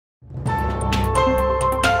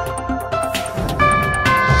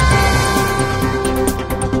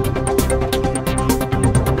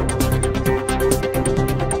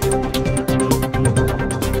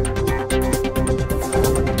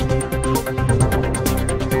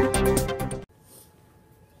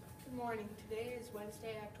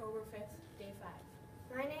October 5th, Day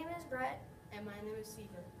 5. My name is Brett, And my name is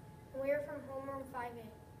Seaver. and we are from homeroom 5A.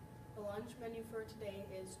 The lunch menu for today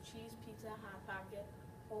is cheese pizza hot pocket,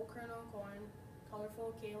 whole kernel corn,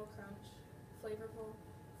 colorful kale crunch, flavorful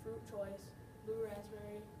fruit choice, blue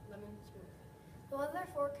raspberry, lemon smoothie. The weather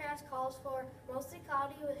forecast calls for mostly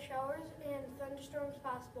cloudy with showers and thunderstorms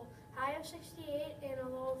possible. High of 68 and a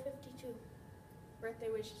low of 52.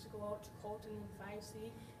 Birthday wishes go out to Colton in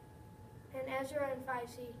 5C. And Ezra in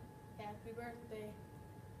 5C. Happy birthday.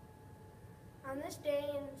 On this day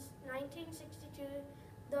in 1962,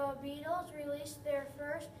 the Beatles released their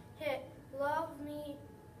first hit, Love Me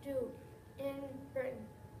Do, in Britain.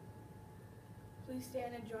 Please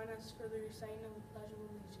stand and join us for the reciting of the Pledge of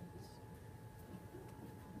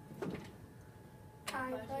Allegiance.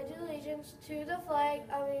 I pledge allegiance to the flag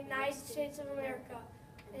of the United States of America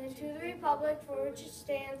and to the republic for which it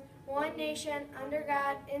stands, one nation, under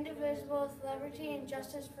God, indivisible, with liberty and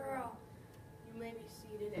justice for all.